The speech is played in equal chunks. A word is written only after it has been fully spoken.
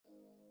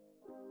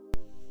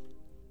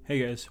Hey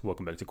guys,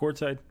 welcome back to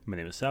Courtside. My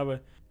name is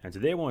Sava, and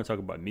today I want to talk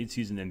about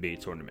mid-season NBA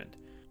tournament.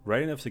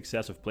 Right enough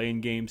success of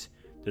playing games,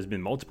 there's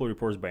been multiple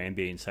reports by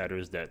NBA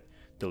insiders that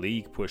the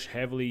league pushed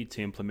heavily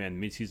to implement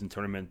mid-season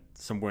tournament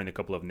somewhere in a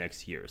couple of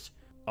next years.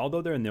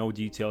 Although there are no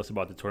details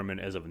about the tournament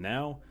as of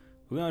now,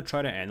 we're going to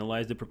try to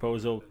analyze the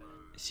proposal,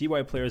 see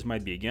why players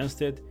might be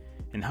against it,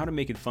 and how to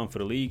make it fun for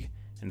the league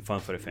and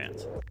fun for the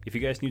fans. If you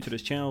guys new to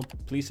this channel,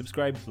 please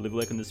subscribe, leave a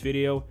like on this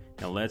video,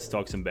 and let's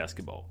talk some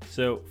basketball.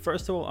 So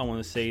first of all, I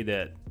want to say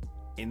that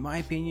in my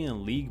opinion, the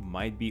league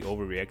might be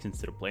overreacting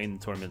to the play-in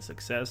tournament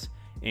success,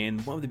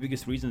 and one of the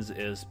biggest reasons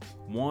is,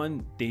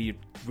 one, they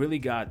really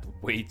got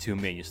way too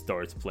many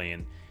stars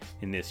playing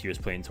in this year's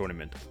play-in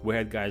tournament. We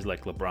had guys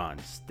like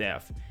LeBron,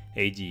 Steph,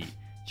 AD,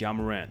 Ja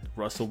Morant,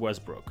 Russell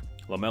Westbrook,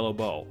 LaMelo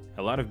Ball,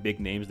 a lot of big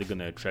names that are going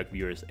to attract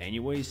viewers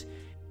anyways,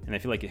 and I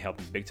feel like it helped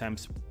them big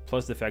times,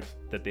 plus the fact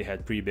that they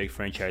had pretty big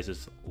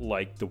franchises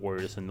like the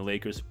Warriors and the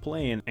Lakers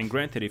playing. And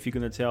granted, if you're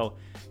going to tell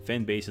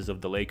fan bases of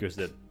the Lakers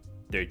that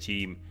their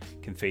team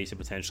can face a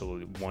potential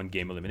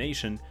one-game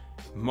elimination,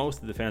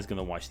 most of the fans are going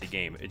to watch the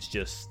game. It's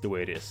just the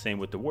way it is. Same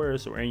with the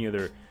Warriors or any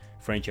other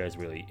franchise,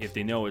 really. If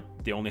they know it,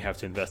 they only have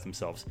to invest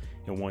themselves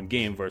in one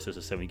game versus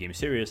a 7-game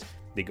series,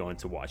 they go in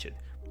to watch it.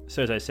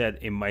 So as I said,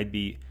 it might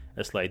be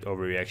a slight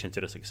overreaction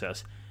to the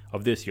success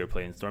of this year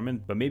play-in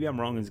tournament, but maybe I'm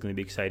wrong and it's going to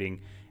be exciting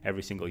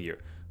every single year.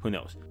 Who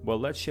knows? Well,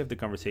 let's shift the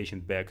conversation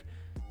back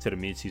to the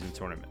mid-season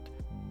tournament.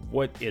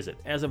 What is it?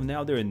 As of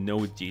now, there are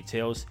no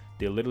details.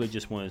 They literally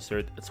just want to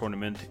insert a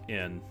tournament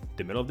in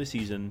the middle of the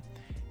season,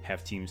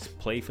 have teams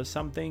play for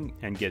something,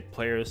 and get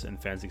players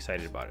and fans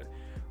excited about it.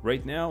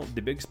 Right now,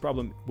 the biggest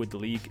problem with the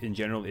league in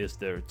general is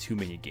there are too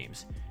many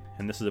games.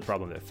 And this is a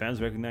problem that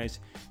fans recognize,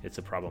 it's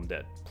a problem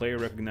that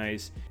players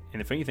recognize,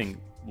 and if anything,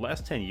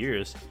 last 10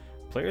 years,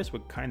 players were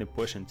kind of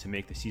pushing to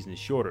make the season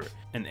shorter,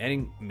 and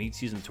adding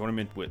mid-season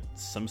tournament with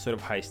some sort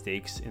of high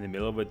stakes in the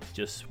middle of it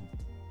just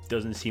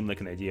doesn't seem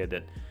like an idea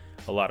that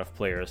a lot of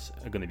players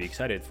are going to be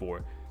excited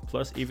for.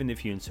 Plus, even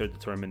if you insert the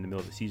tournament in the middle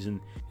of the season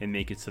and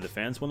make it so the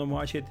fans want to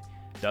watch it,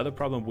 the other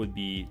problem would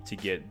be to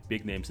get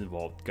big names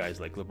involved, guys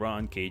like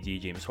LeBron, KD,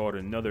 James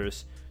Harden, and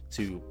others,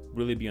 to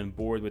really be on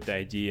board with the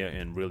idea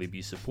and really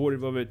be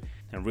supportive of it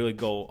and really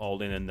go all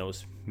in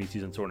those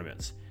mid-season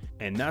tournaments.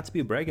 And not to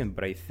be bragging,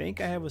 but I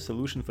think I have a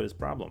solution for this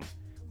problem.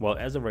 Well,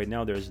 as of right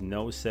now, there's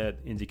no set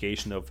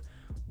indication of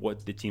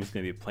what the team's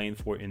going to be playing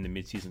for in the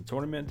mid-season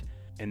tournament,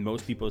 and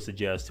most people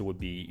suggest it would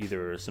be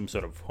either some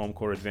sort of home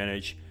court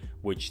advantage,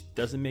 which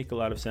doesn't make a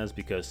lot of sense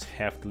because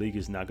half the league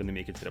is not going to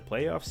make it to the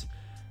playoffs.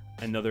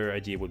 Another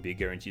idea would be a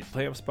guaranteed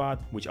playoff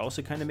spot, which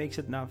also kind of makes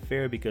it not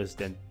fair because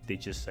then they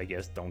just, I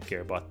guess, don't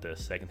care about the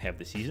second half of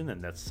the season,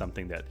 and that's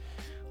something that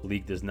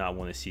league does not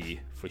want to see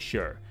for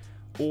sure.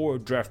 Or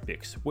draft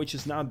picks, which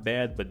is not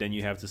bad, but then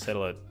you have to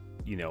settle a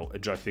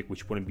draft pick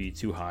which wouldn't be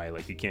too high.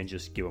 Like, you can't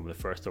just give them the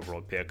first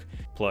overall pick.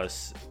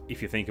 Plus,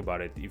 if you think about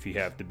it, if you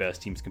have the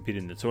best teams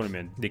competing in the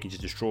tournament, they can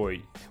just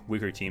destroy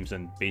weaker teams,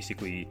 and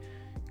basically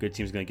good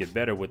teams going to get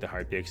better with the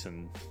high picks,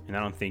 and I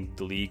don't think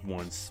the league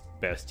wants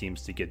best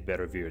teams to get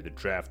better via the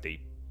draft.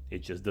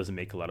 It just doesn't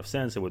make a lot of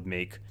sense. It would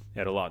make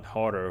it a lot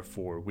harder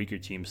for weaker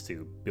teams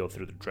to build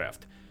through the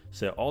draft.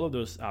 So all of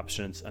those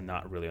options are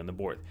not really on the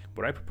board.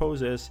 What I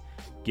propose is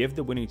give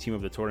the winning team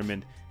of the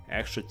tournament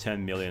extra $10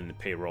 million in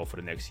payroll for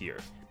the next year,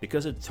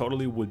 because it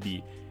totally would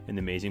be an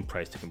amazing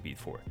price to compete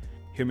for.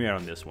 Hear me out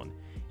on this one.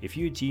 If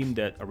you're a team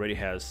that already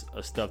has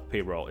a stuffed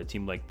payroll, a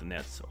team like the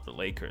Nets or the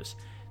Lakers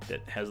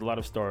that has a lot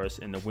of stars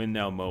in the win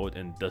now mode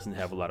and doesn't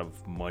have a lot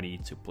of money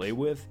to play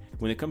with,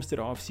 when it comes to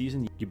the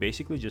offseason, you're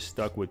basically just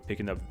stuck with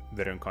picking up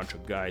veteran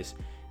contract guys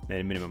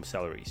at minimum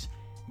salaries.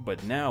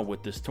 But now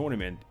with this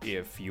tournament,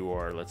 if you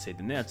are, let's say,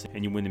 the Nets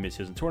and you win the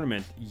midseason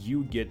tournament,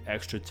 you get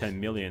extra $10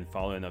 million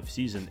following off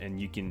season,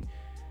 and you can,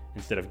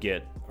 instead of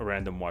get a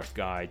random washed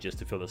guy just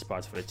to fill the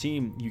spots for the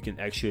team, you can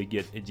actually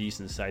get a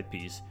decent side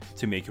piece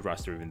to make your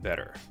roster even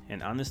better.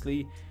 And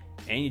honestly,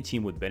 any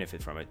team would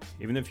benefit from it.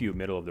 Even if you're a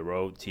middle of the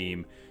road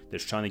team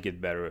that's trying to get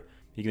better,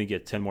 you're going to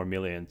get $10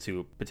 million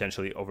to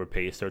potentially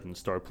overpay a certain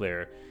star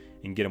player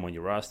and get them on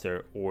your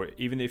roster. Or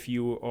even if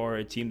you are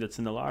a team that's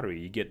in the lottery,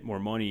 you get more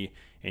money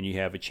and you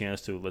have a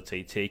chance to, let's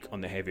say, take on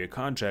the heavier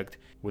contract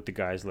with the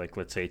guys like,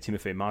 let's say,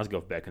 Timofey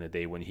Mozgov back in the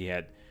day when he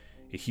had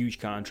a huge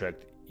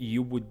contract.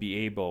 You would be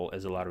able,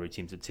 as a lottery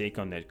team, to take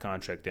on that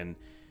contract and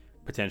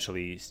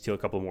potentially steal a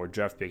couple more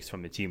draft picks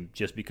from the team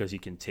just because you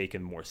can take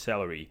in more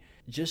salary.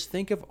 Just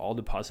think of all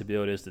the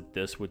possibilities that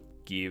this would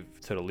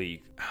give to the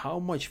league. How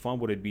much fun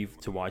would it be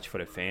to watch for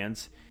the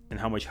fans, and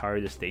how much higher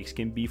the stakes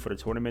can be for the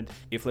tournament?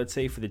 If, let's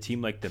say, for the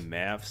team like the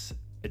Mavs,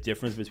 a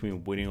difference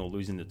between winning or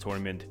losing the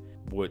tournament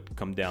would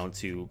come down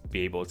to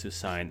be able to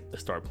sign a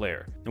star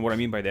player. And what I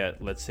mean by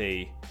that, let's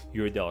say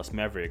you're Dallas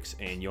Mavericks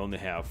and you only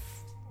have,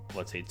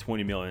 let's say,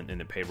 $20 million in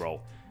the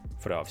payroll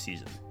for the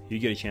offseason. You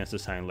get a chance to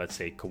sign, let's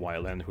say,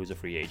 Kawhi Leonard, who's a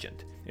free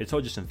agent. It's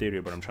all just in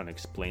theory, but I'm trying to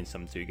explain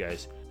something to you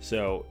guys.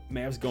 So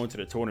Mavs go into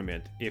the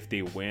tournament. If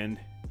they win,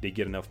 they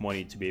get enough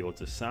money to be able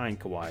to sign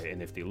Kawhi,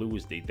 and if they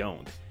lose, they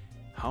don't.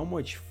 how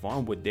much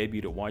fun would they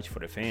be to watch for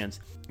the fans,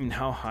 and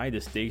how high the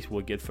stakes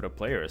will get for the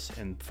players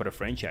and for the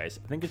franchise.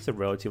 I think it's a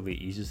relatively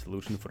easy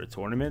solution for the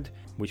tournament,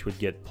 which would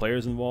get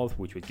players involved,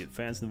 which would get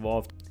fans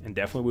involved, and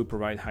definitely would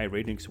provide high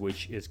ratings,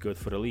 which is good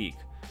for the league.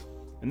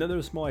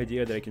 Another small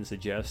idea that I can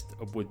suggest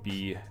would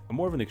be a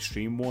more of an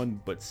extreme one,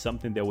 but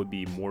something that would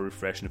be more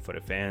refreshing for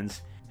the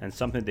fans, and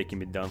something that can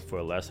be done for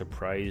a lesser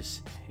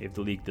price if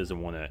the league doesn't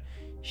want to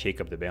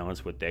shake up the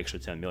balance with the extra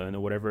 10 million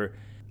or whatever.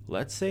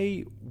 Let's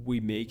say we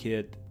make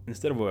it,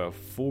 instead of a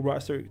full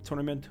roster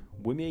tournament,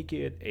 we make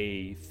it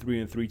a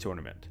 3-on-3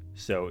 tournament.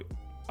 So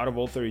out of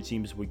all 30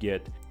 teams, we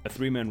get a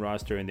 3-man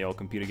roster and they all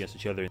compete against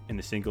each other in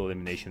the single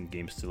elimination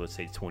games to, let's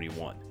say,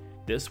 21.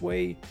 This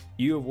way,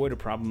 you avoid a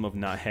problem of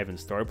not having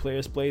star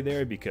players play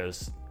there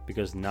because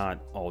not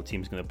all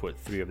teams going to put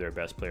 3 of their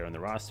best player on the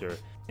roster,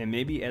 and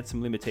maybe add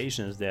some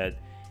limitations that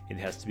it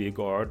has to be a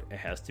guard, it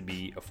has to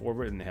be a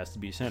forward, and it has to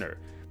be a center.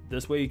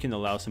 This way you can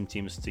allow some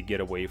teams to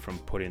get away from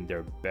putting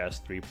their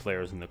best 3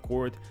 players on the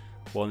court,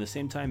 while at the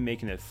same time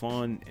making it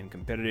fun and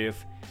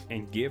competitive,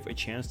 and give a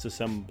chance to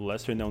some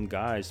lesser known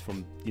guys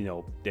from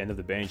the end of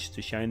the bench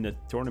to shine in the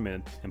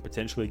tournament and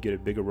potentially get a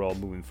bigger role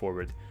moving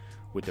forward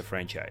with the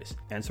franchise.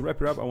 And to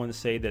wrap it up, I want to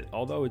say that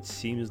although it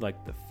seems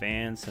like the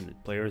fans and the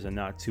players are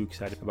not too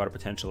excited about the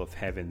potential of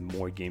having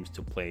more games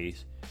to play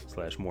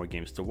 / more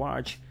games to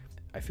watch,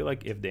 I feel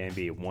like if the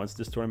NBA wants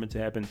this tournament to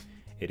happen,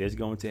 it is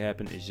going to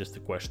happen. It's just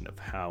a question of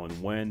how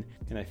and when.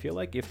 And I feel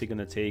like if they're going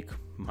to take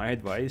my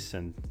advice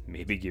and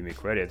maybe give me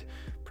credit,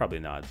 probably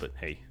not, but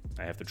hey,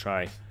 I have to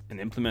try,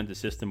 and implement the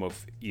system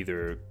of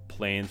either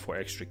playing for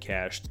extra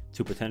cash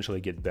to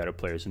potentially get better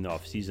players in the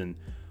offseason,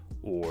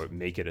 or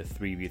make it a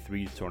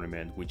 3v3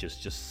 tournament, which is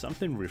just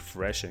something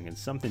refreshing and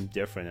something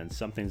different, and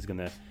something that's going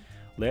to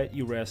let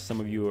you rest some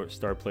of your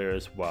star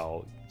players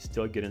while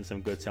still getting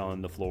some good talent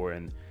on the floor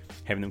and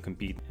having them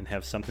compete and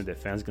have something that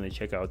fans are going to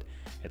check out,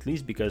 at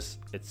least because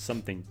it's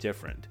something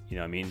different, you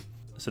know what I mean?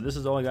 So this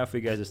is all I got for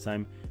you guys this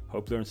time.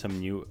 Hope you learned something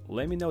new.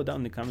 Let me know down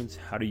in the comments,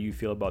 how do you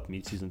feel about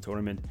mid-season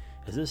tournament?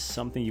 Is this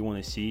something you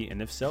want to see?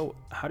 And if so,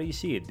 how do you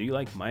see it? Do you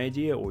like my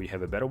idea or you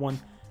have a better one?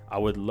 I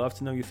would love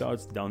to know your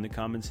thoughts down in the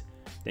comments.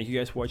 Thank you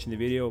guys for watching the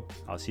video.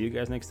 I'll see you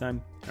guys next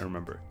time. And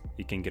remember,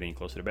 you can't get any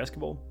closer to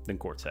basketball than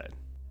courtside.